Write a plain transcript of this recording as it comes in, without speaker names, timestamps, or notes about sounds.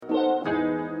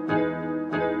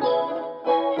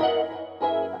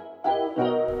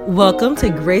Welcome to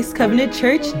Grace Covenant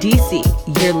Church,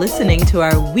 DC. You're listening to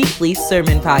our weekly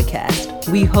sermon podcast.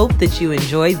 We hope that you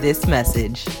enjoy this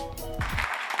message.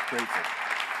 Grateful.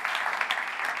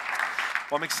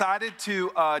 Well, I'm excited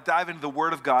to dive into the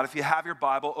Word of God. If you have your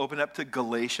Bible, open up to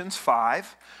Galatians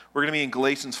 5. We're going to be in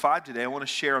Galatians 5 today. I want to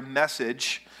share a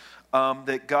message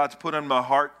that God's put on my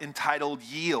heart entitled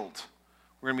Yield.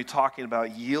 We're going to be talking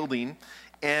about yielding.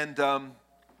 And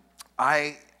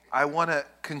I want to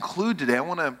conclude today. I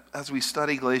want to, as we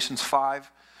study Galatians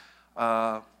 5,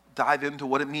 dive into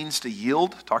what it means to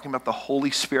yield, talking about the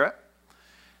Holy Spirit.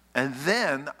 And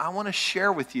then I want to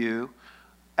share with you,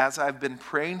 as I've been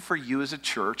praying for you as a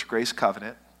church, Grace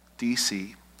Covenant,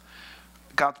 DC,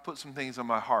 God's put some things on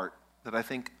my heart that I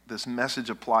think this message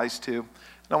applies to. And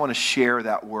I want to share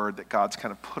that word that God's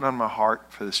kind of put on my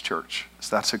heart for this church.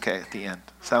 So that's okay at the end.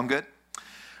 Sound good?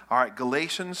 All right,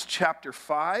 Galatians chapter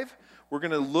 5. We're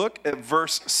going to look at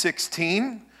verse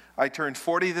 16. I turned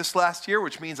 40 this last year,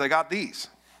 which means I got these.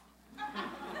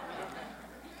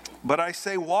 But I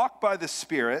say, walk by the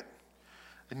Spirit,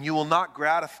 and you will not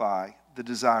gratify the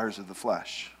desires of the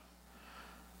flesh.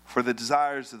 For the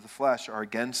desires of the flesh are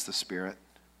against the Spirit,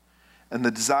 and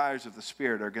the desires of the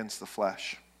Spirit are against the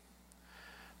flesh.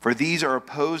 For these are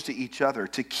opposed to each other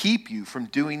to keep you from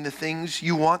doing the things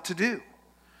you want to do.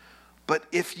 But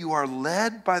if you are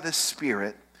led by the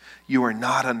Spirit, you are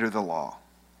not under the law.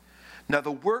 Now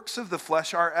the works of the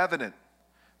flesh are evident: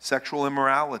 sexual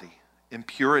immorality,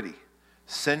 impurity,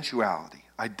 sensuality,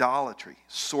 idolatry,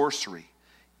 sorcery,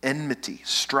 enmity,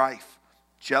 strife,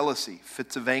 jealousy,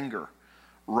 fits of anger,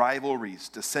 rivalries,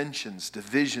 dissensions,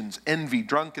 divisions, envy,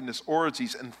 drunkenness,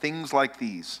 orgies, and things like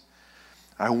these.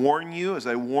 I warn you, as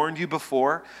I warned you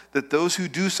before, that those who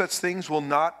do such things will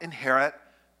not inherit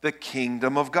the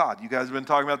kingdom of God. You guys have been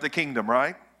talking about the kingdom,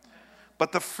 right?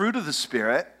 But the fruit of the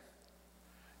Spirit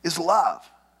is love,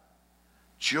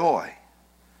 joy,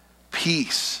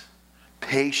 peace,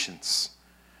 patience,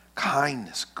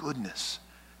 kindness, goodness,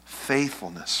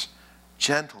 faithfulness,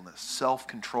 gentleness,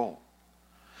 self-control.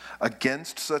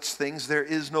 Against such things there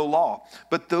is no law.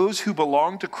 But those who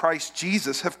belong to Christ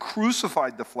Jesus have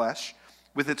crucified the flesh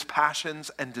with its passions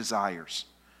and desires.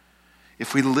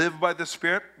 If we live by the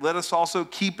Spirit, let us also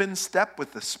keep in step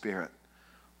with the Spirit.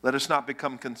 Let us not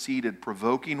become conceited,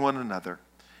 provoking one another,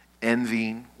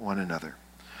 envying one another.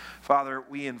 Father,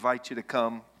 we invite you to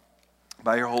come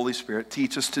by your Holy Spirit.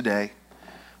 Teach us today,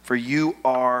 for you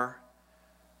are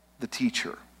the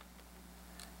teacher.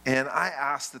 And I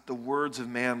ask that the words of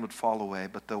man would fall away,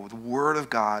 but the word of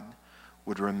God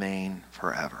would remain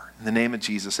forever. In the name of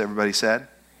Jesus, everybody said?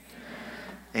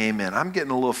 Amen. I'm getting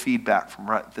a little feedback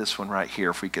from this one right here,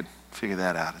 if we could figure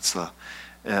that out.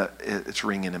 It's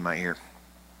ringing in my ear.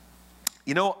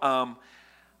 You know,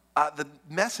 the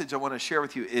message I want to share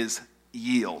with you is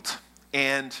yield.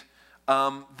 And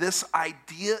this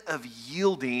idea of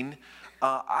yielding,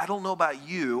 I don't know about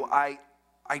you, I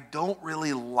don't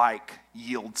really like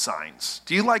yield signs.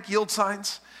 Do you like yield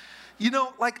signs? You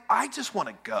know, like, I just want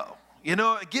to go. You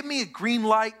know, give me a green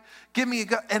light, give me a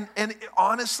go. And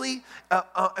honestly,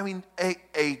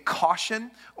 a caution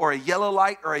or a yellow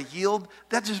light or a yield,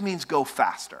 that just means go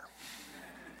faster,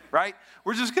 right?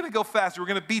 We're just going to go faster. We're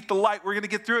going to beat the light. We're going to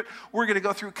get through it. We're going to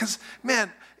go through it because,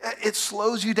 man, it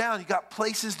slows you down. You got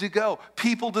places to go,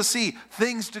 people to see,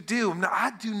 things to do. Now,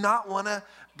 I do not want to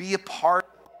be a part.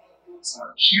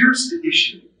 Here's the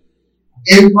issue.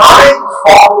 In my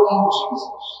following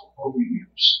Jesus over the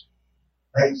years,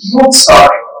 a yield sign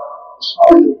is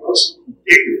probably the most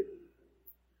indicative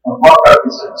of what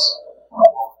represents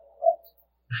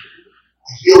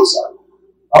a yield sign.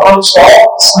 Amongst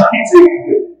all the signs that you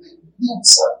do, yield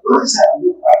sign, what does that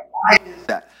look like? Why is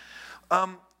that?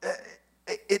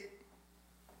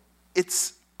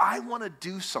 It's I want to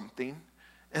do something,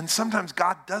 and sometimes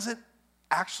God doesn't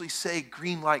actually say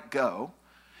green light go.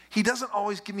 He doesn't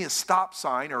always give me a stop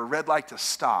sign or a red light to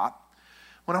stop.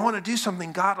 When I want to do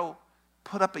something, God will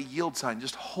put up a yield sign.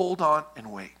 Just hold on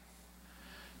and wait.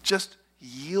 Just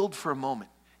yield for a moment.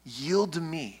 Yield to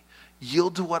me.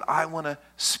 Yield to what I want to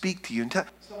speak to you. And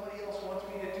somebody else wants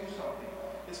me to do something.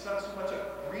 It's not so much a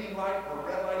green light or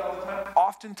red light all the time.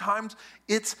 Oftentimes,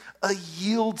 it's a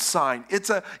yield sign.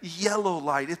 It's a yellow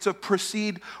light. It's a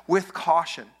proceed with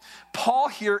caution. Paul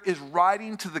here is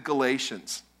writing to the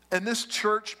Galatians, and this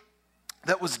church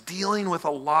that was dealing with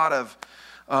a lot of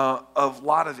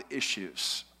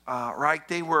issues. Right?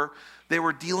 They were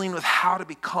dealing with how to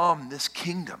become this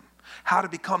kingdom, how to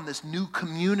become this new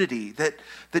community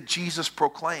that Jesus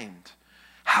proclaimed.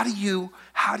 How do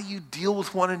you deal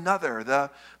with one another,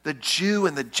 the Jew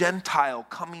and the Gentile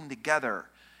coming together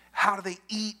How do they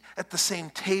eat at the same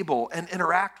table and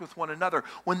interact with one another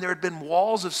when there had been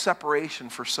walls of separation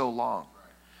for so long?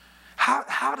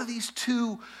 How do these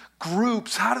two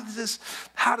groups, how does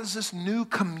this new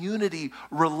community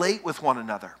relate with one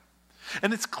another?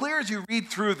 And it's clear as you read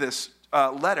through this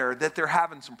letter that they're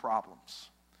having some problems.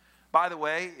 By the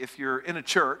way, if you're in a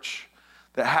church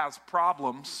that has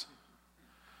problems,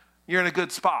 you're in a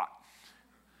good spot.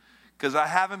 Because I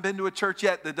haven't been to a church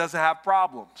yet that doesn't have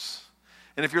problems.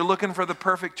 And if you're looking for the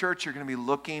perfect church, you're going to be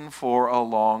looking for a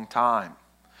long time.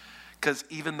 Because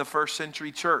even the first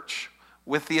century church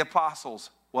with the apostles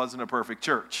wasn't a perfect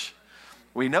church.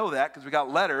 We know that because we got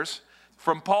letters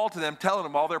from Paul to them telling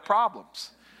them all their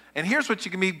problems. And here's what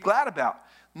you can be glad about.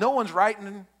 No one's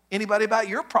writing anybody about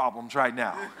your problems right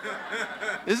now.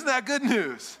 Isn't that good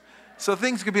news? So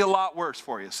things could be a lot worse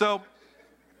for you. So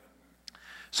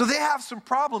they have some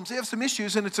problems, they have some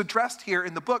issues, and it's addressed here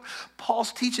in the book.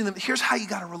 Paul's teaching them, here's how you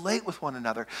got to relate with one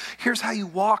another. Here's how you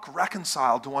walk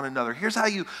reconciled to one another. Here's how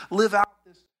you live out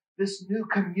this new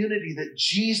community that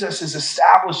Jesus is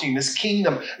establishing, this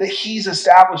kingdom that he's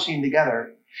establishing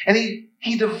together. And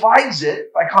he divides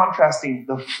it by contrasting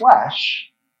the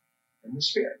flesh and the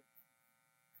spirit.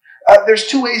 There's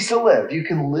two ways to live. You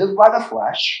can live by the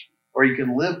flesh, or you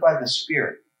can live by the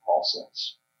spirit, Paul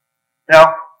says.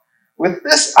 Now, with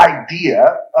this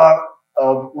idea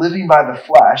of living by the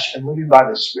flesh and living by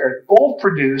the spirit, both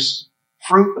produce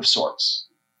fruit of sorts.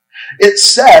 It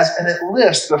says, and it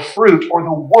lists the fruit or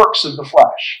the works of the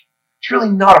flesh. It's really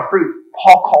not a fruit.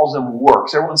 Paul calls them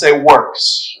works. Everyone say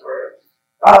works.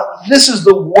 This is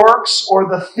the works or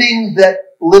the thing that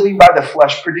living by the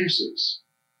flesh produces.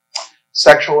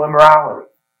 Sexual immorality,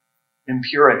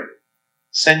 impurity,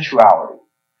 sensuality.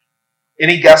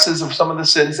 Any guesses of some of the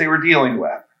sins they were dealing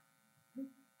with?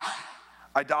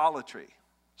 Idolatry,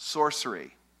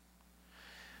 sorcery.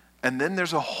 And then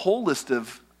there's a whole list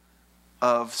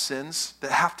of sins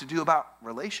that have to do about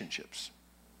relationships.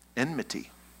 Enmity,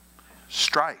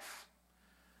 strife,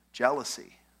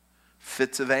 jealousy,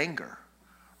 fits of anger,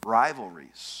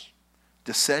 rivalries,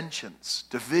 dissensions,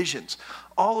 divisions.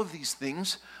 All of these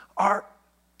things are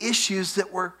issues that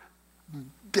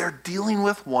they're dealing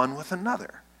with one with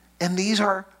another. And these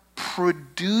are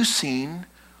producing,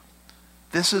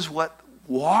 this is what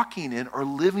walking in or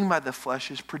living by the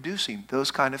flesh is producing,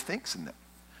 those kind of things in them.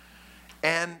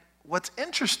 And what's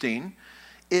interesting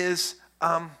is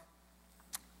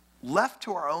left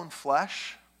to our own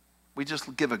flesh, we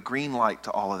just give a green light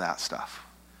to all of that stuff.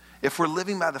 If we're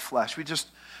living by the flesh,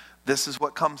 this is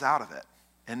what comes out of it.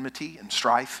 Enmity and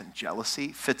strife and jealousy,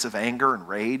 fits of anger and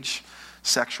rage,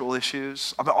 sexual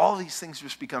issues. I mean, all of these things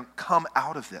just come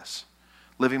out of this,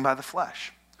 living by the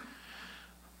flesh.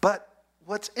 But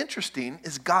what's interesting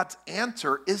is God's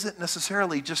answer isn't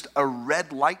necessarily just a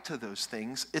red light to those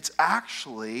things. It's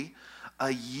actually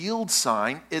a yield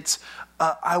sign. It's,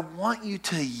 I want you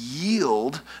to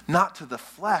yield not to the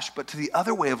flesh, but to the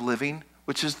other way of living,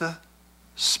 which is the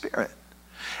Spirit.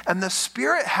 And the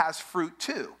Spirit has fruit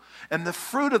too. And the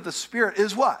fruit of the Spirit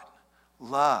is what?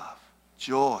 Love,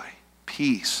 joy,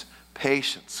 peace,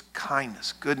 patience,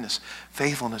 kindness, goodness,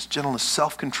 faithfulness, gentleness,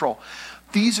 self-control.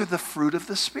 These are the fruit of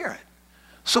the Spirit.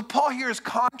 So Paul here is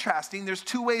contrasting. There's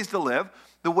two ways to live.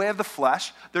 The way of the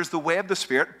flesh. There's the way of the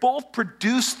Spirit. Both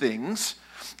produce things.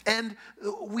 And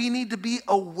we need to be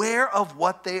aware of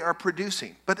what they are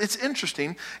producing. But it's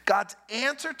interesting. God's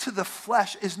answer to the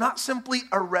flesh is not simply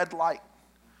a red light.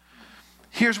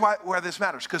 Here's where this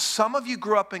matters. Because some of you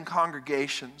grew up in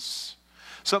congregations.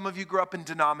 Some of you grew up in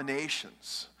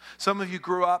denominations. Some of you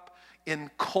grew up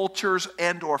in cultures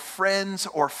and or friends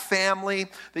or family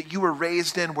that you were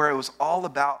raised in where it was all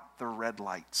about the red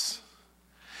lights.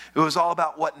 It was all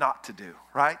about what not to do,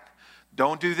 right?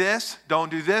 Don't do this,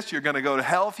 you're going to go to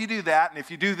hell if you do that. And if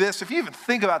you do this, if you even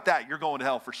think about that, you're going to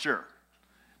hell for sure.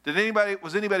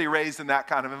 Was anybody raised in that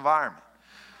kind of environment?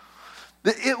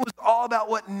 It was all about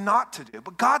what not to do.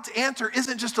 But God's answer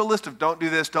isn't just a list of don't do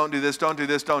this, don't do this, don't do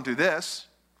this, don't do this.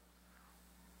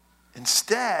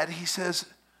 Instead, he says,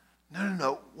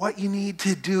 no. What you need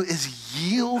to do is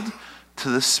yield to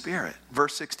the Spirit.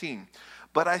 Verse 16.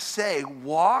 But I say,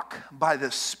 walk by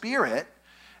the Spirit,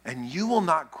 and you will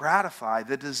not gratify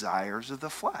the desires of the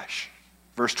flesh.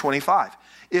 Verse 25.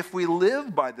 If we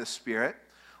live by the Spirit,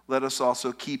 let us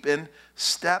also keep in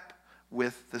step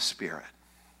with the Spirit.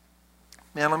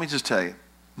 Man, let me just tell you,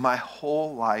 my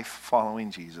whole life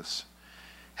following Jesus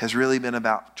has really been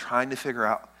about trying to figure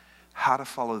out how to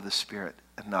follow the Spirit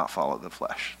and not follow the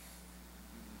flesh.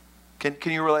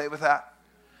 Can you relate with that?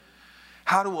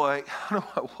 How do I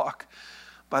walk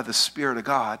by the Spirit of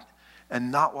God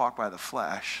and not walk by the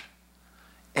flesh?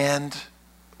 And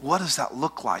what does that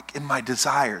look like in my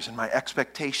desires, in my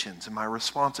expectations, in my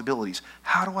responsibilities?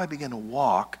 How do I begin to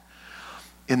walk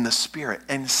in the Spirit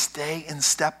and stay in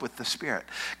step with the Spirit?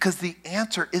 Because the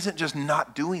answer isn't just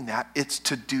not doing that, it's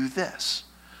to do this.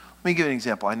 Let me give you an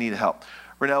example. I need help.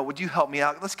 Renell, would you help me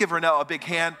out? Let's give Renell a big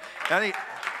hand.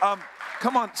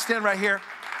 Come on, stand right here.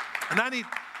 And I need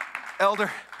Elder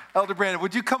Brandon,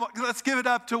 would you come? Let's give it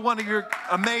up to one of your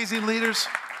amazing leaders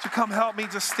to come help me.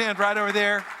 Just stand right over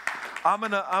there. I'm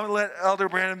gonna let Elder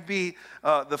Brandon be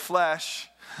the flesh,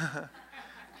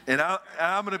 and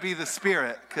I'm gonna be the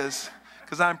Spirit because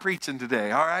I'm preaching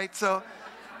today. All right. So,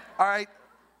 all right.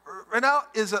 Renell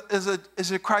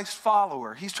is a Christ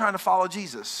follower. He's trying to follow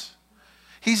Jesus.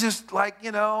 He's just like,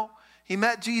 he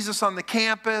met Jesus on the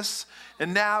campus,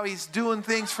 and now he's doing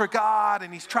things for God,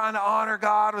 and he's trying to honor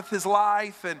God with his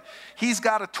life, and he's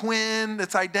got a twin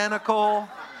that's identical,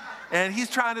 and he's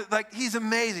trying to, he's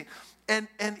amazing. And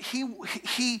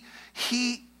he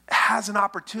has an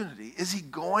opportunity. Is he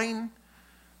going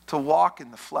to walk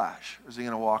in the flesh, or is he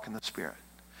going to walk in the Spirit?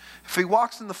 If he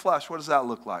walks in the flesh, what does that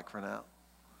look like for now?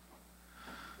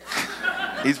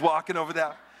 He's walking over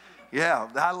that. Yeah,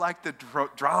 I like the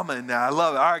drama in that. I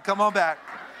love it. All right, come on back.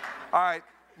 All right,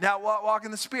 now walk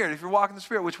in the Spirit. If you're walking in the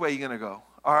Spirit, which way are you going to go?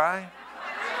 All right?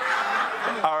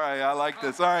 All right, I like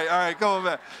this. All right, come on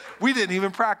back. We didn't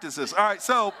even practice this. All right,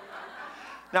 so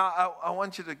now I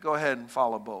want you to go ahead and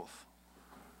follow both.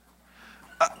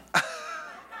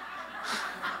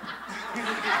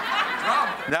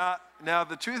 Now,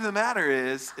 the truth of the matter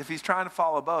is, if he's trying to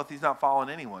follow both, he's not following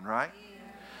anyone, right?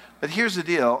 But here's the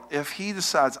deal. If he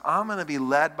decides, I'm going to be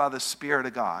led by the Spirit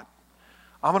of God,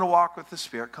 I'm going to walk with the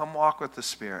Spirit, come walk with the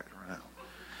Spirit.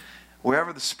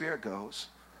 Wherever the Spirit goes,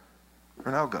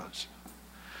 Renell goes.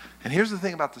 And here's the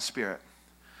thing about the Spirit.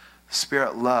 The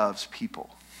Spirit loves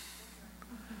people.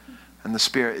 And the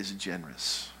Spirit is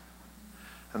generous.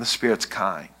 And the Spirit's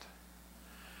kind.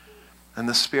 And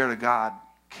the Spirit of God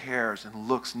cares and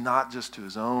looks not just to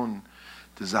his own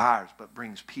desires, but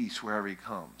brings peace wherever he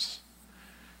comes.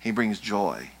 He brings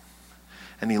joy.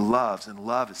 And he loves, and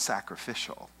love is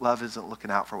sacrificial. Love isn't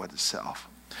looking out for what itself.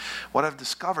 What I've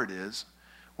discovered is,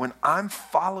 when I'm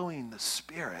following the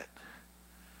Spirit,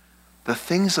 the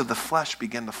things of the flesh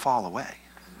begin to fall away.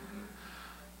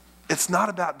 It's not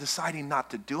about deciding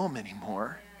not to do them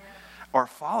anymore or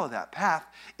follow that path.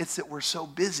 It's that we're so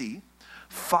busy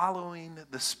following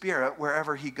the Spirit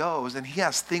wherever he goes, and he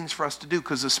has things for us to do,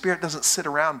 because the Spirit doesn't sit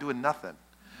around doing nothing.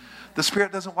 The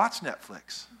Spirit doesn't watch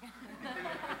Netflix.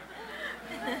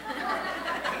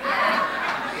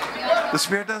 The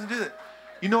Spirit doesn't do that.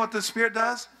 You know what the Spirit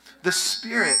does? The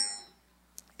Spirit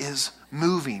is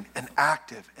moving and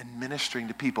active and ministering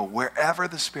to people wherever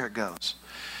the Spirit goes.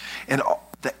 And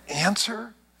the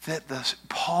answer that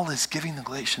Paul is giving the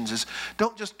Galatians is,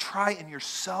 don't just try in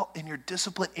yourself, in your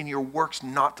discipline, in your works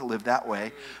not to live that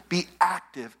way. Be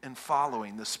active in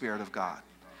following the Spirit of God.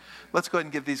 Let's go ahead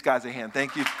and give these guys a hand.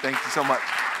 Thank you so much.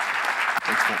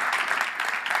 Thanks, man.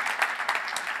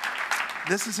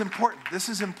 This is important. This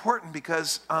is important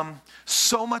because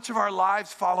so much of our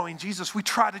lives following Jesus, we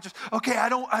try to just, okay, I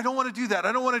don't want to do that.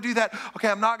 I don't want to do that. Okay,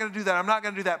 I'm not going to do that. I'm not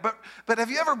going to do that. But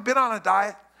have you ever been on a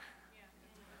diet?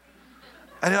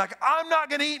 And you're like, I'm not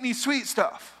going to eat any sweet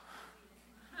stuff.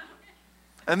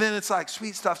 And then it's like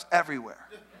sweet stuff's everywhere.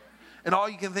 And all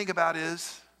you can think about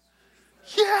is,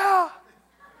 yeah.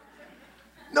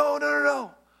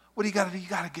 No. What do you got to do?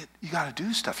 You got to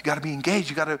do stuff. You got to be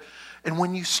engaged. And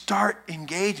when you start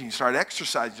engaging, you start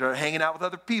exercising, you start hanging out with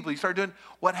other people, you start doing,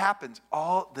 what happens?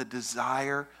 All the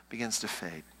desire begins to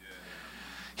fade.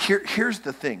 Here's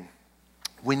the thing.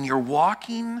 When you're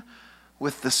walking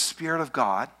with the Spirit of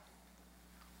God,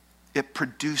 it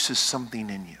produces something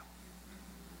in you.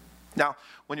 Now,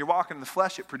 when you're walking in the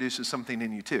flesh, it produces something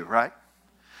in you too, right?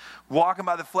 Walking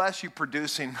by the flesh, you're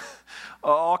producing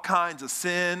all kinds of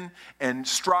sin and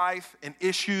strife and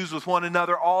issues with one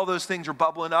another. All those things are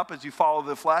bubbling up as you follow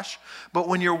the flesh. But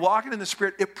when you're walking in the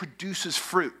Spirit, it produces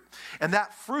fruit. And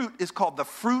that fruit is called the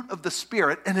fruit of the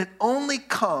Spirit, and it only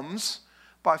comes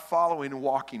by following and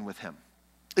walking with Him.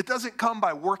 It doesn't come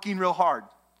by working real hard.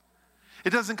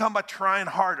 It doesn't come by trying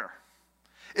harder.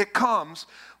 It comes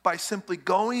by simply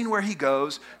going where He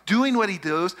goes, doing what He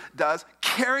does,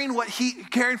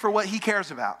 caring for what He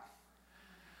cares about.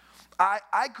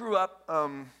 I grew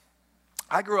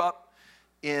up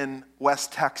in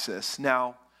West Texas.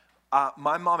 Now,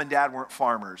 my mom and dad weren't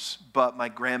farmers, but my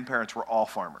grandparents were all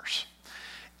farmers.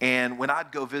 And when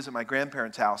I'd go visit my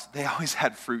grandparents' house, they always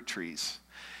had fruit trees.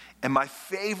 And my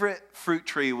favorite fruit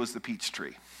tree was the peach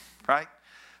tree, right?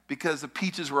 because the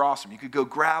peaches were awesome. You could go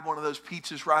grab one of those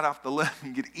peaches right off the limb.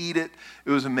 You could eat it. It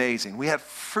was amazing. We had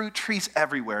fruit trees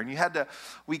everywhere. And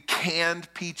we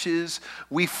canned peaches.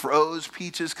 We froze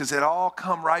peaches because it all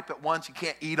come ripe at once. You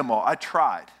can't eat them all. I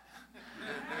tried.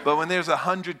 But when there's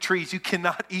 100 trees, you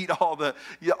cannot eat all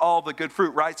the good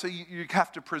fruit, right? So you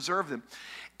have to preserve them.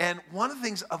 And one of the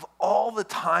things of all the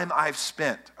time I've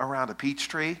spent around a peach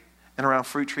tree and around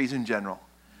fruit trees in general,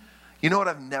 you know what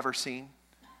I've never seen?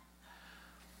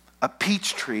 A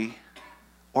peach tree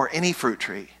or any fruit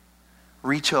tree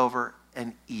reach over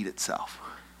and eat itself.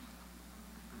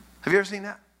 Have you ever seen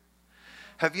that?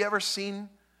 Have you ever seen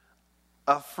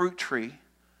a fruit tree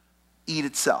eat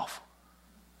itself?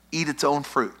 Eat its own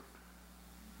fruit?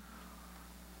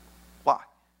 Why?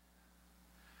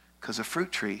 Because a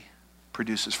fruit tree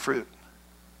produces fruit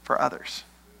for others.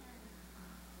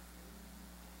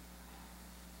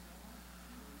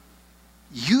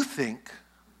 You think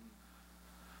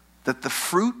that the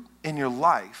fruit in your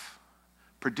life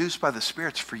produced by the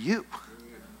Spirit's for you.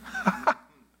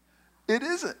 It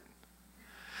isn't.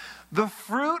 The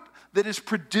fruit that is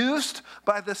produced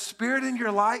by the Spirit in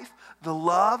your life, the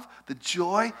love, the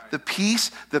joy, the peace,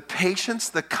 the patience,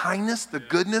 the kindness, the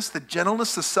goodness, the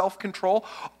gentleness, the self-control,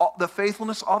 the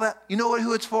faithfulness, all that, you know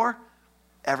who it's for?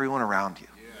 Everyone around you.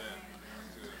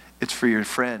 It's for your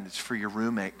friend, it's for your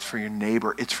roommate, it's for your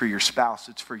neighbor, it's for your spouse,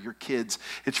 it's for your kids,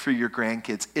 it's for your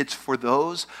grandkids. It's for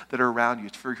those that are around you.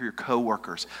 It's for your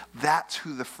coworkers. That's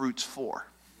who the fruit's for.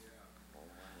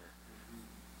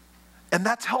 And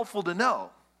that's helpful to know.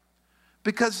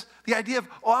 Because the idea of,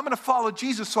 I'm going to follow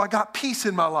Jesus so I got peace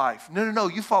in my life. No.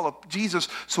 You follow Jesus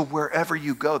so wherever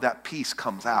you go, that peace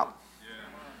comes out.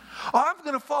 I'm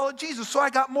going to follow Jesus so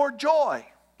I got more joy.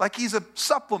 Like he's a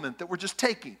supplement that we're just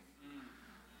taking.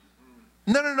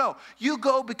 No. You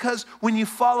go because when you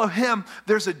follow him,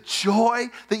 there's a joy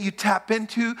that you tap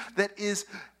into that is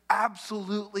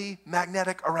absolutely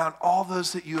magnetic around all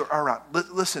those that you are around.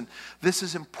 Listen, this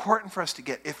is important for us to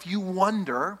get. If you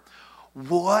wonder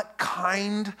what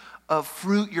kind of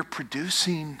fruit you're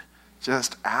producing,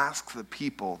 just ask the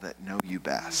people that know you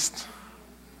best.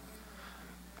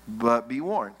 But be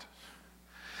warned,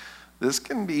 this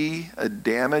can be a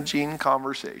damaging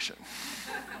conversation.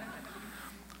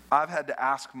 I've had to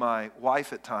ask my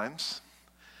wife at times,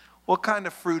 what kind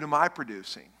of fruit am I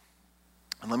producing?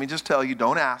 And let me just tell you,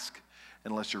 don't ask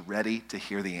unless you're ready to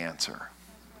hear the answer.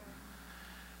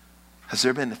 Has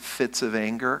there been fits of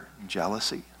anger and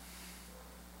jealousy?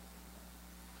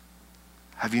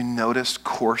 Have you noticed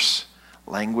coarse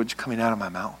language coming out of my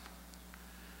mouth?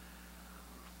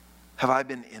 Have I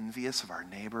been envious of our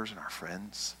neighbors and our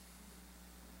friends?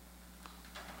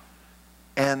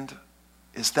 And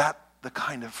is that the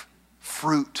kind of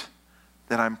fruit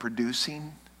that I'm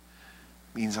producing?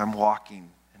 Means I'm walking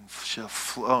and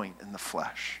flowing in the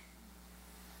flesh.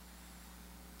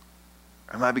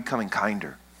 Or am I becoming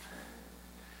kinder?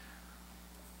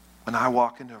 When I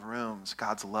walk into rooms,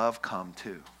 God's love come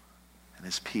too, and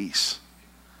his peace.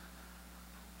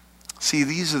 See,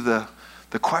 these are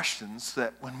the questions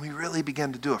that when we really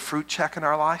begin to do a fruit check in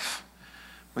our life,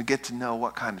 we get to know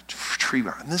what kind of tree we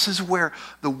are. And this is where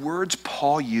the words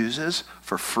Paul uses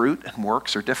for fruit and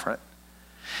works are different.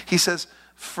 He says,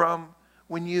 from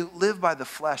when you live by the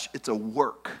flesh, it's a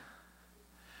work.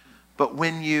 But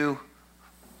when you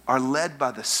are led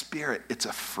by the Spirit, it's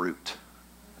a fruit.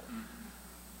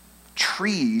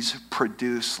 Trees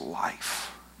produce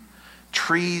life.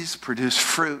 Trees produce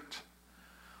fruit.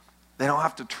 They don't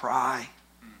have to try.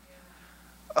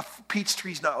 A peach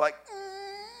tree's not like,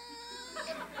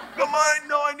 come on,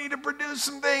 no, I need to produce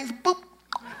some things. Boop.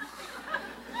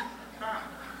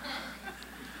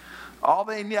 All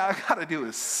I got to do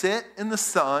is sit in the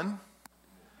sun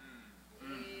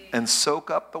and soak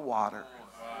up the water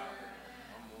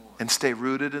and stay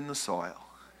rooted in the soil.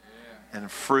 And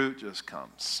fruit just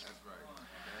comes.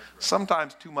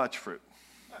 Sometimes too much fruit.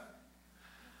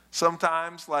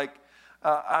 Sometimes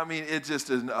it's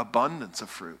just an abundance of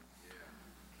fruit.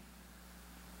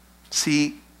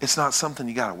 See, it's not something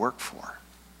you got to work for.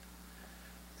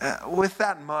 With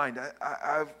that in mind,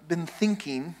 I've been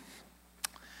thinking,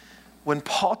 when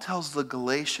Paul tells the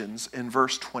Galatians in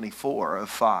verse 24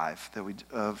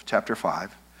 of chapter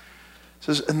 5, it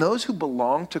says, and those who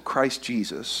belong to Christ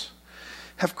Jesus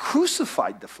have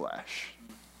crucified the flesh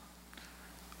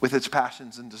with its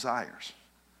passions and desires.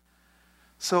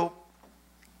 So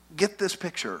get this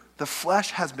picture. The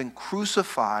flesh has been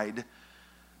crucified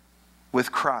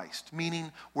with Christ,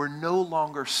 meaning we're no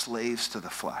longer slaves to the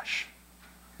flesh.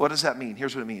 What does that mean?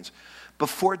 Here's what it means.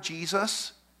 Before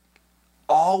Jesus,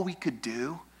 all we could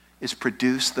do is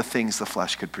produce the things the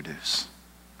flesh could produce.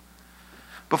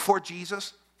 Before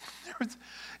Jesus,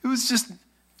 it was just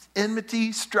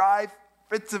enmity, strife,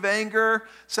 fits of anger,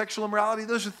 sexual immorality.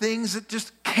 Those are things that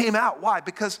just came out. Why?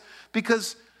 Because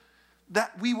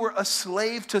that we were a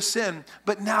slave to sin.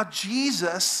 But now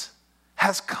Jesus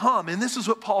has come. And this is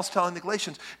what Paul's telling the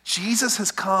Galatians. Jesus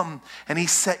has come and he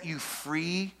set you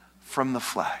free from the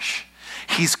flesh.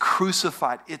 He's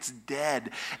crucified. It's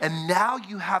dead. And now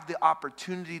you have the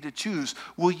opportunity to choose.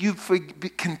 Will you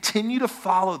continue to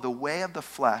follow the way of the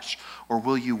flesh, or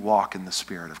will you walk in the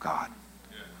Spirit of God?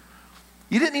 Yeah.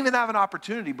 You didn't even have an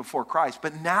opportunity before Christ.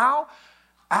 But now,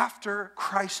 after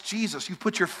Christ Jesus, you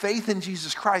put your faith in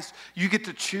Jesus Christ, you get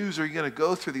to choose, are you going to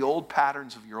go through the old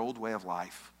patterns of your old way of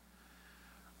life?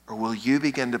 Or will you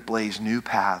begin to blaze new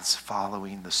paths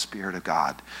following the Spirit of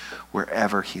God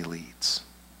wherever he leads?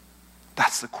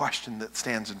 That's the question that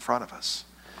stands in front of us.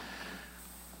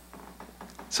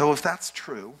 So if that's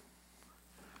true,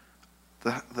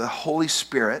 the Holy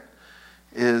Spirit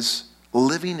is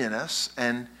living in us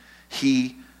and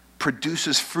he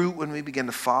produces fruit when we begin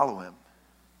to follow him.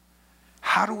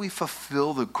 How do we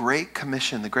fulfill the great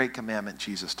commission, the great commandment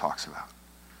Jesus talks about?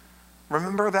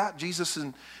 Remember that? Jesus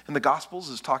in the Gospels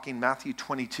is talking Matthew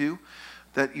 22,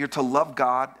 that you're to love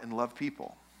God and love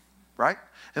people. Right?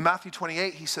 In Matthew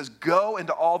 28, he says, go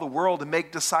into all the world and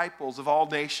make disciples of all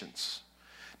nations.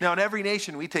 Now, in every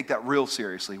nation, we take that real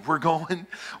seriously. We're going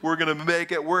to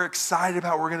make it. We're excited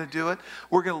about it. We're going to do it.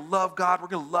 We're going to love God. We're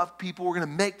going to love people. We're going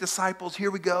to make disciples.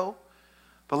 Here we go.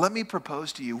 But let me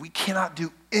propose to you, we cannot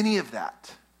do any of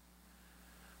that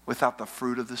without the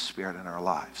fruit of the Spirit in our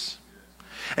lives.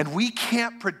 And we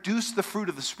can't produce the fruit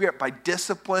of the Spirit by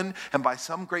discipline and by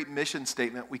some great mission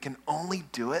statement. We can only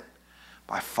do it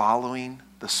by following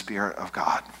the Spirit of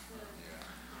God.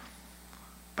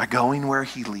 By going where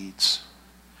he leads.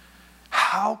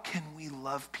 How can we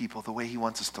love people the way he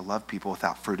wants us to love people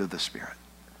without fruit of the Spirit?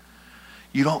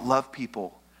 You don't love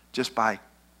people just by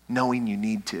knowing you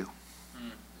need to.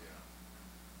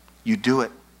 You do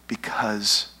it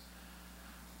because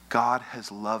God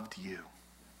has loved you.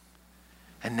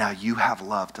 And now you have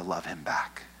love to love him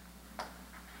back.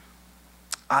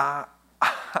 I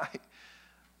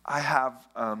have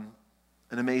an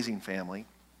amazing family,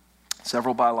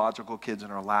 several biological kids,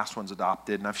 and our last one's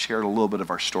adopted, and I've shared a little bit of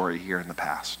our story here in the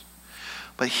past.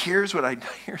 But here's what I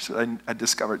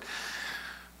discovered.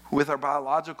 With our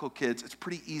biological kids, it's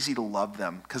pretty easy to love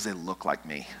them because they look like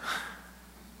me.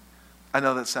 I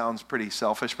know that sounds pretty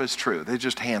selfish, but it's true. They're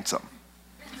just handsome.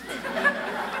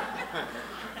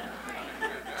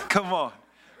 Come on.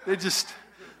 They're just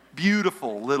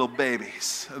beautiful little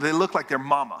babies. They look like their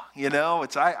mama, you know?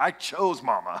 I chose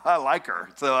mama. I like her.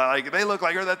 So they look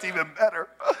like her, that's even better.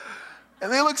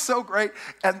 And they look so great.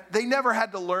 And they never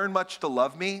had to learn much to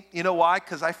love me. You know why?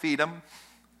 Because I feed them.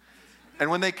 And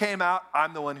when they came out,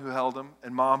 I'm the one who held them,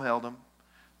 and mom held them.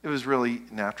 It was really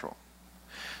natural.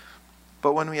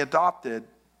 But when we adopted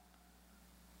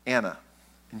Anna,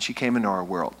 and she came into our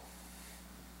world,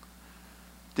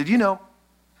 did you know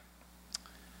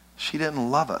she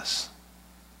didn't love us?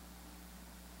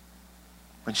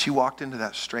 When she walked into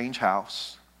that strange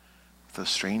house with those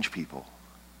strange people,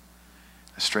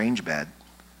 a strange bed,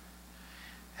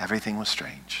 everything was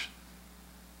strange.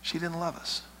 She didn't love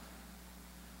us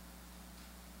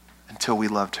until we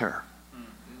loved her.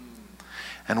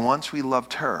 And once we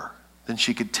loved her, then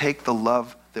she could take the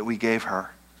love that we gave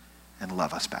her and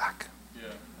love us back. Yeah.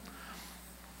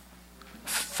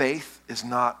 Faith is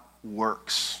not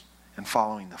works and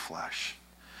following the flesh.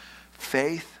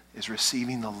 Faith is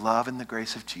receiving the love and the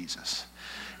grace of Jesus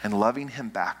and loving him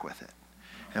back with it.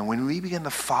 And when we begin to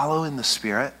follow in the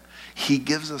Spirit, he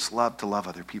gives us love to love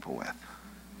other people with.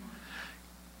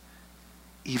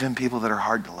 Even people that are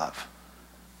hard to love.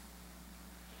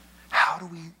 How do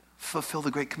we fulfill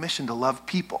the Great Commission to love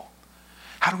people?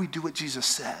 How do we do what Jesus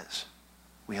says?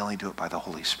 We only do it by the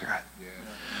Holy Spirit. Yeah.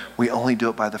 We only do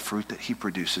it by the fruit that he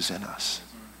produces in us.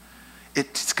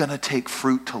 It's going to take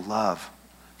fruit to love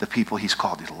the people he's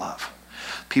called you to love.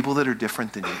 People that are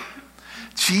different than you.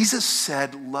 Jesus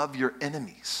said, love your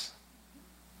enemies.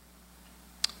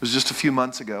 It was just a few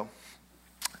months ago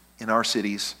in our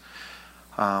cities.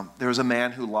 There was a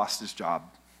man who lost his job.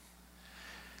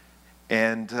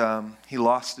 And he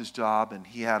lost his job, and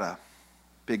he had a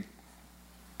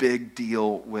big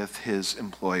deal with his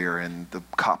employer, and the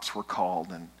cops were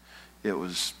called, and it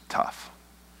was tough.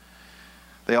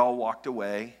 They all walked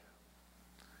away,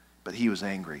 but he was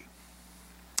angry.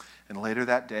 And later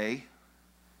that day,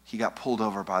 he got pulled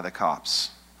over by the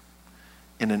cops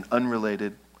in an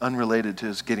unrelated to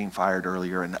his getting fired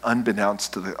earlier, and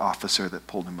unbeknownst to the officer that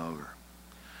pulled him over.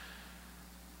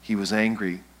 He was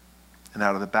angry, and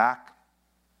out of the back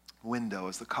window,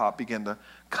 as the cop began to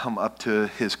come up to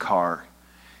his car,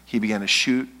 he began to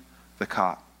shoot the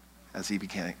cop as he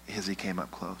came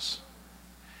up close.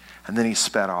 And then he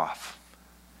sped off.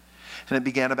 And it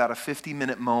began about a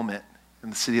 50-minute moment in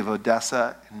the city of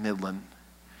Odessa and Midland,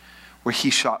 where he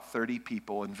shot 30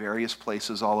 people in various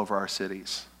places all over our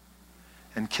cities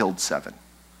and killed 7.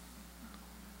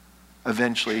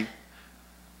 Eventually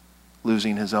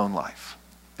losing his own life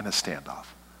in a standoff.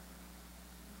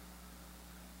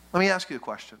 Let me ask you a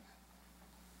question.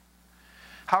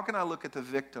 How can I look at the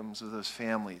victims of those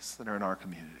families that are in our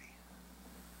community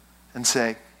and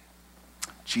say,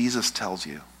 Jesus tells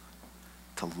you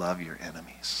to love your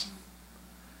enemies?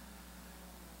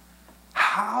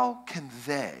 How can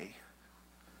they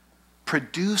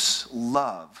produce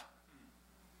love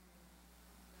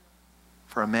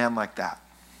for a man like that?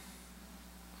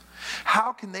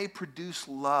 How can they produce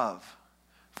love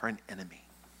for an enemy?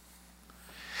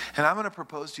 And I'm going to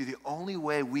propose to you the only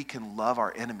way we can love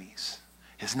our enemies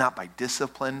is not by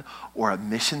discipline or a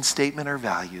mission statement or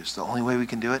values. The only way we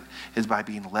can do it is by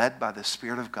being led by the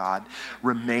Spirit of God,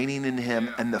 remaining in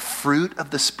Him, and the fruit of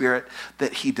the Spirit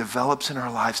that He develops in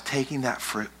our lives, taking that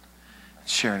fruit and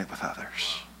sharing it with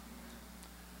others.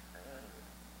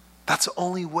 That's the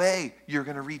only way you're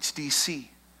going to reach DC.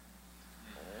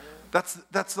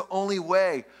 That's the only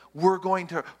way we're going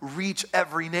to reach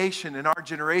every nation in our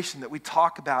generation that we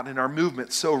talk about in our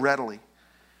movement so readily,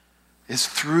 is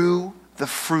through the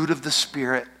fruit of the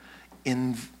Spirit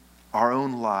in our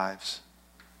own lives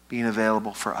being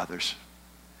available for others.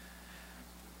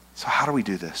 So how do we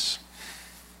do this?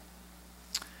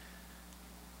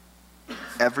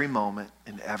 Every moment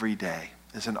and every day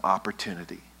is an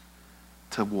opportunity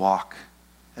to walk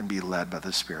and be led by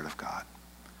the Spirit of God.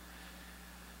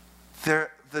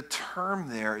 The term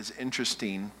there is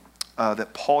interesting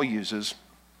that Paul uses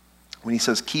when he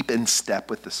says, keep in step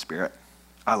with the Spirit.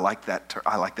 I like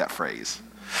that phrase.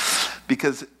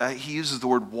 Because he uses the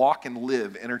word walk and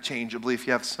live interchangeably. If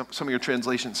you have some of your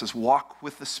translations, it says walk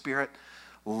with the Spirit,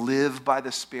 live by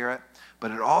the Spirit.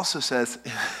 But it also says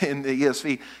in the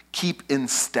ESV, keep in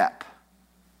step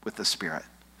with the Spirit.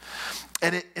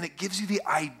 And it gives you the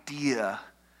idea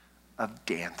of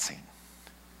dancing.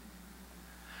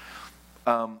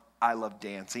 I love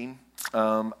dancing.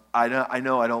 I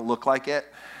know I don't look like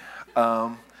it.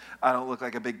 I don't look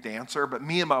like a big dancer, but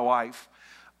me and my wife,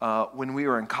 when we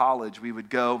were in college, we would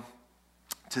go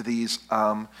to these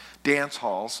dance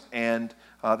halls, and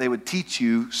they would teach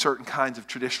you certain kinds of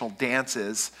traditional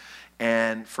dances.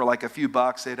 And for like a few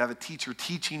bucks, they'd have a teacher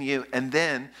teaching you, and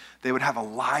then they would have a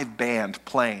live band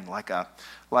playing, like a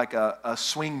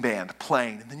swing band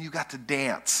playing, and then you got to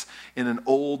dance in an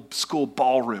old school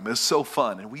ballroom. It was so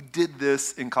fun, and we did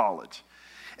this in college.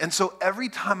 And so every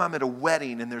time I'm at a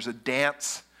wedding and there's a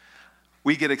dance,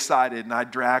 we get excited, and I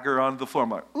drag her onto the floor.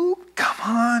 I'm like, ooh, come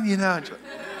on, you know.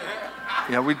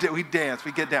 We dance,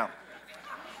 we get down.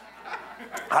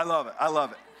 I love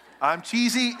it. I'm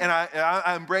cheesy, and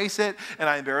I embrace it, and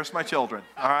I embarrass my children.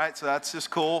 All right, so that's just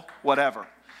cool, whatever.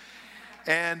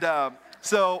 And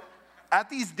so at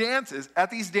these dances,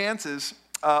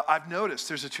 I've noticed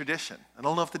there's a tradition. I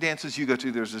don't know if the dances you go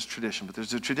to, there's this tradition, but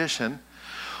there's a tradition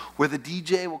where the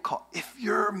DJ will call, if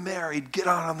you're married, get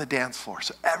on the dance floor.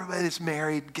 So everybody that's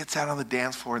married gets out on the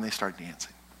dance floor, and they start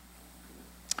dancing.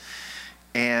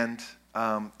 And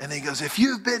he goes, if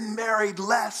you've been married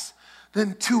less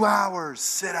than 2 hours,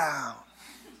 sit down.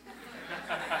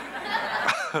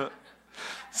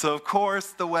 So, of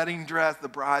course, the wedding dress, the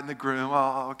bride and the groom,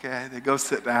 oh, okay, they go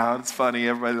sit down. It's funny.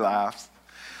 Everybody laughs.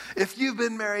 If you've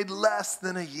been married less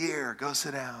than a year, go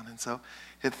sit down. And so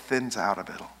it thins out a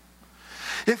bit.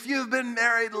 If you've been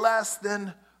married less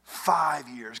than 5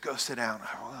 years, go sit down.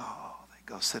 Oh, they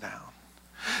go sit down.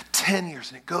 10 years,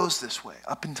 and it goes this way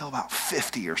up until about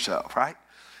 50 or so, right?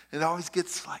 It always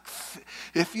gets like,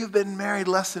 if you've been married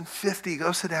less than 50,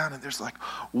 go sit down. And there's like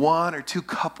 1 or 2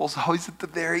 couples always at the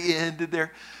very end, and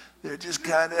they're just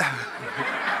kind of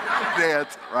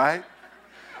dancing, right?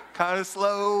 Kind of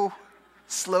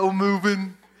slow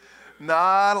moving,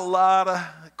 not a lot of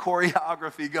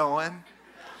choreography going.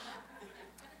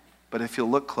 But if you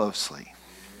look closely,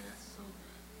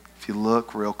 if you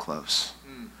look real close,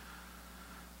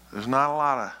 there's not a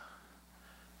lot of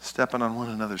stepping on one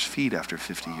another's feet after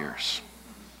 50 years.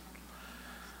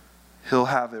 He'll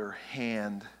have her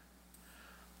hand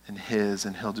in his,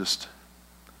 and he'll just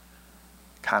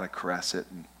kind of caress it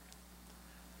and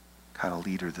kind of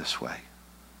lead her this way.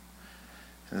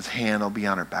 And his hand will be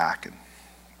on her back, and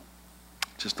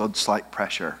just a slight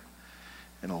pressure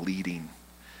and a leading.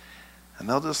 And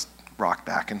they'll just rock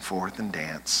back and forth and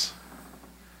dance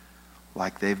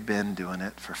like they've been doing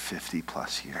it for 50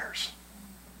 plus years.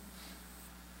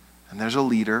 And there's a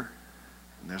leader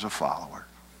and there's a follower.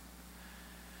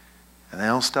 And they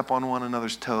don't step on one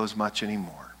another's toes much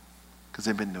anymore because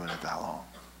they've been doing it that long.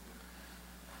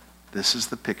 This is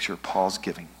the picture Paul's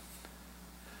giving.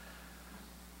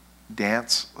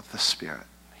 Dance with the Spirit.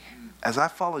 As I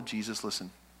follow Jesus,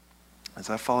 listen, as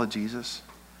I follow Jesus,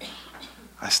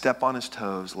 I step on his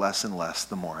toes less and less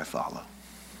the more I follow.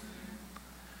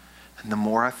 And the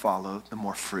more I follow, the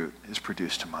more fruit is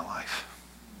produced in my life.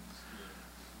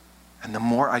 And the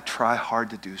more I try hard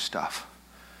to do stuff,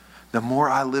 the more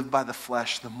I live by the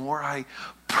flesh, the more I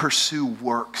pursue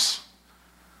works,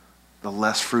 the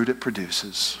less fruit it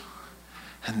produces.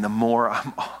 And the more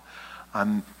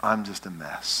I'm just a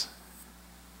mess.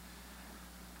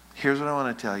 Here's what I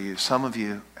want to tell you. Some of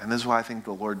you, and this is why I think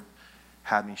the Lord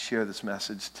had me share this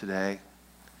message today.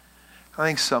 I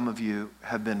think some of you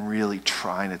have been really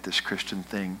trying at this Christian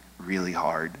thing really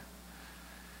hard.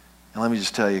 And let me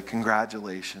just tell you,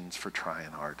 congratulations for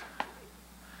trying hard.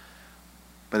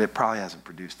 But it probably hasn't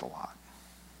produced a lot.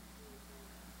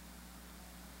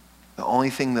 The only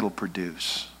thing that'll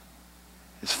produce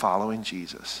is following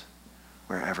Jesus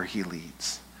wherever he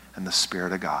leads, and the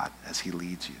Spirit of God as he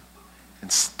leads you,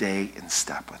 and stay in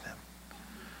step with him.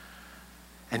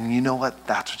 And you know what?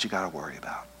 That's what you got to worry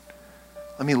about.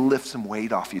 Let me lift some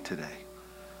weight off you today.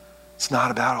 It's not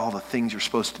about all the things you're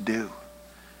supposed to do.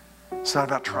 It's not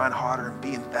about trying harder and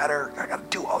being better. I got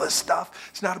to do all this stuff.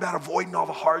 It's not about avoiding all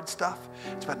the hard stuff.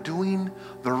 It's about doing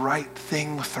the right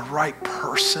thing with the right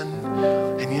person.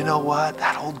 And you know what?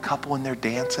 That old couple when they're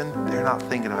dancing, they're not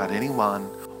thinking about anyone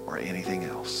or anything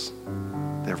else.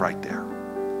 They're right there.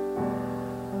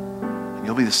 And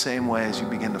you'll be the same way as you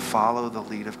begin to follow the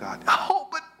lead of God. Oh,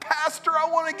 but Pastor, I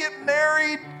want to get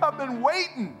married. I've been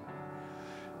waiting.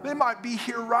 They might be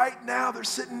here right now. They're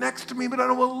sitting next to me, but I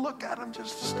don't want to look at them.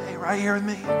 Just stay right here with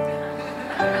me.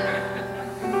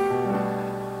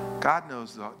 God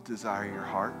knows the desire of your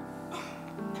heart.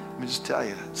 Let me just tell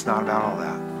you, it's not about all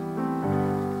that.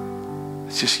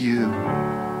 It's just you.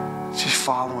 It's just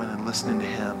following and listening to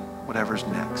him, whatever's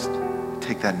next.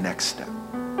 Take that next step.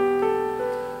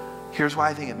 Here's why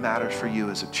I think it matters for you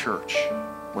as a church.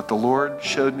 What the Lord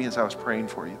showed me as I was praying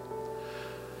for you.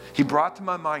 He brought to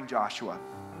my mind Joshua.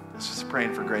 This is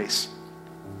praying for grace.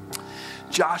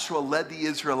 Joshua led the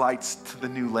Israelites to the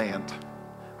new land.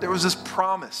 There was this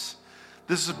promise.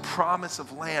 This is a promise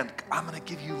of land. I'm going to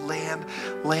give you land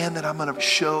that I'm going to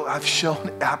show.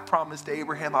 I've promised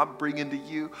Abraham, I'm bringing to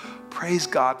you. Praise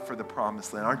God for the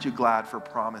promised land. Aren't you glad for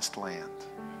promised land?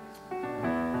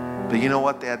 But you know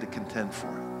what? They had to contend for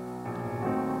it.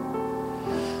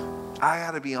 I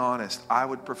got to be honest. I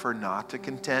would prefer not to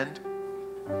contend.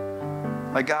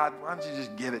 Like, God, why don't you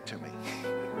just give it to me?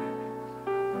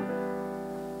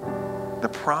 The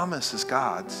promise is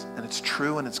God's, and it's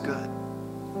true and it's good.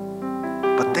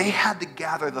 But they had to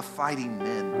gather the fighting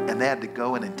men, and they had to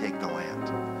go in and take the land.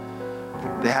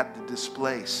 They had to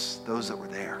displace those that were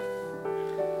there.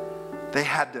 They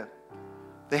had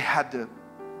to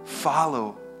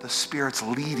follow the Spirit's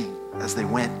leading as they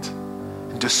went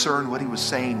and discern what he was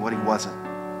saying, what he wasn't.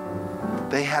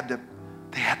 They had to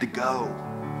go.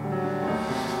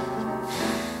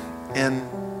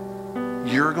 And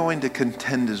you're going to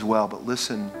contend as well, but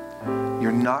listen,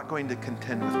 you're not going to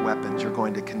contend with weapons. You're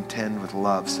going to contend with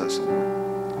love, says the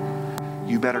Lord.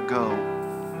 You better go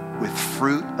with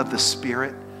fruit of the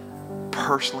Spirit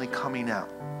personally coming out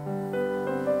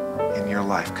in your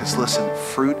life. Because listen,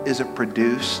 fruit isn't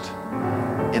produced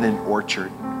in an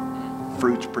orchard.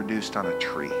 Fruit's produced on a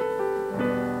tree.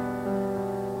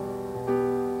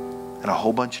 And a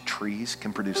whole bunch of trees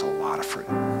can produce a lot of fruit.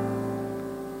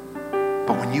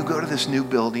 But when you go to this new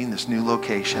building, this new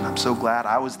location, I'm so glad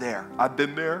I was there. I've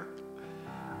been there.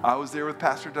 I was there with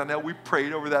Pastor Donnell. We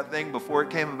prayed over that thing before it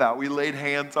came about. We laid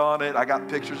hands on it. I got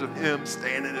pictures of him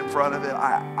standing in front of it.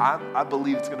 I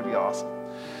believe it's going to be awesome.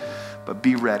 But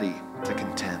be ready to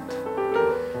contend.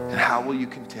 And how will you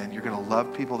contend? You're going to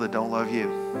love people that don't love you.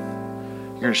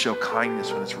 You're going to show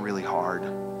kindness when it's really hard.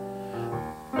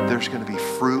 There's going to be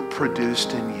fruit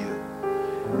produced in you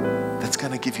that's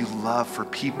going to give you love for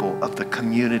people of the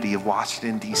community of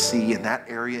Washington, D.C., and that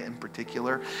area in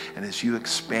particular. And as you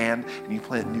expand and you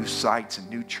plant new sites and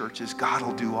new churches, God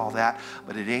will do all that.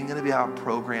 But it ain't going to be about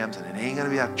programs, and it ain't going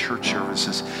to be about church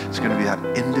services. It's going to be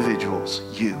about individuals,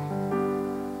 you,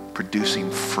 producing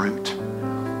fruit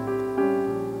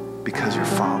because you're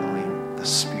following the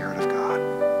Spirit of God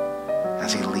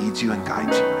as he leads you and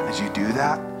guides you. And as you do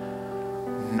that,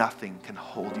 nothing can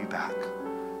hold you back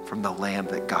from the land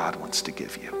that God wants to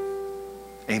give you.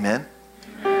 Amen?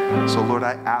 So Lord,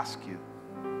 I ask you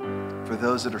for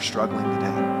those that are struggling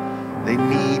today. They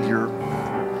need your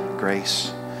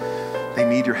grace. They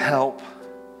need your help.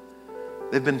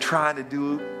 They've been trying to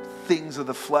do things of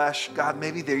the flesh. God,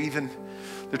 maybe they're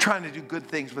trying to do good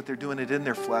things, but they're doing it in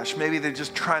their flesh. Maybe they're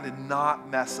just trying to not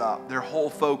mess up. Their whole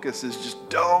focus is just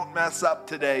don't mess up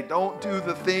today. Don't do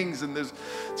the things. And there's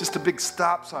just a big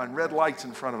stop sign, red lights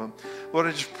in front of them. Lord,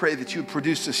 I just pray that you would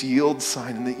produce this yield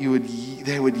sign and that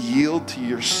they would yield to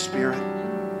your Spirit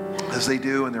as they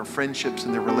do in their friendships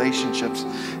and their relationships,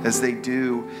 as they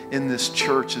do in this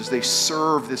church, as they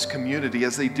serve this community,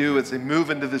 as they move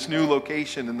into this new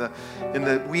location in the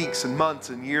weeks and months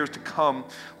and years to come.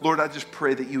 Lord, I just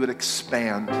pray that you would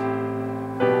expand,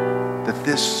 that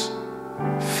this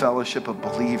fellowship of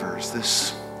believers,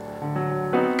 this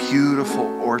beautiful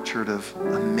orchard of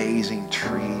amazing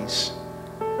trees,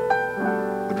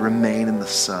 would remain in the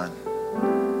sun,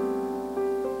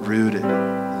 rooted in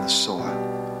the soil,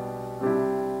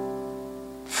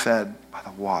 fed by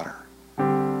the water,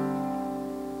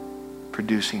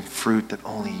 producing fruit that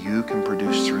only you can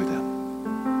produce through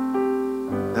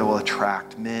them, that will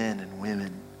attract men and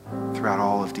women throughout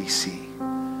all of DC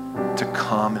to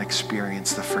come and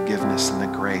experience the forgiveness and the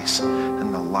grace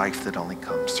and the life that only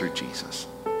comes through Jesus.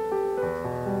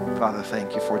 Father,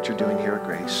 thank you for what you're doing here at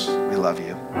Grace. We love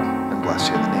you and bless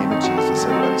you in the name of Jesus.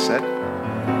 Everybody said,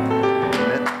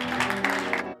 amen.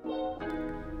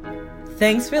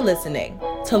 Thanks for listening.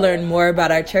 To learn more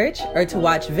about our church or to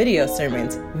watch video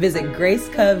sermons, visit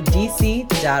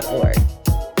gracecovdc.org.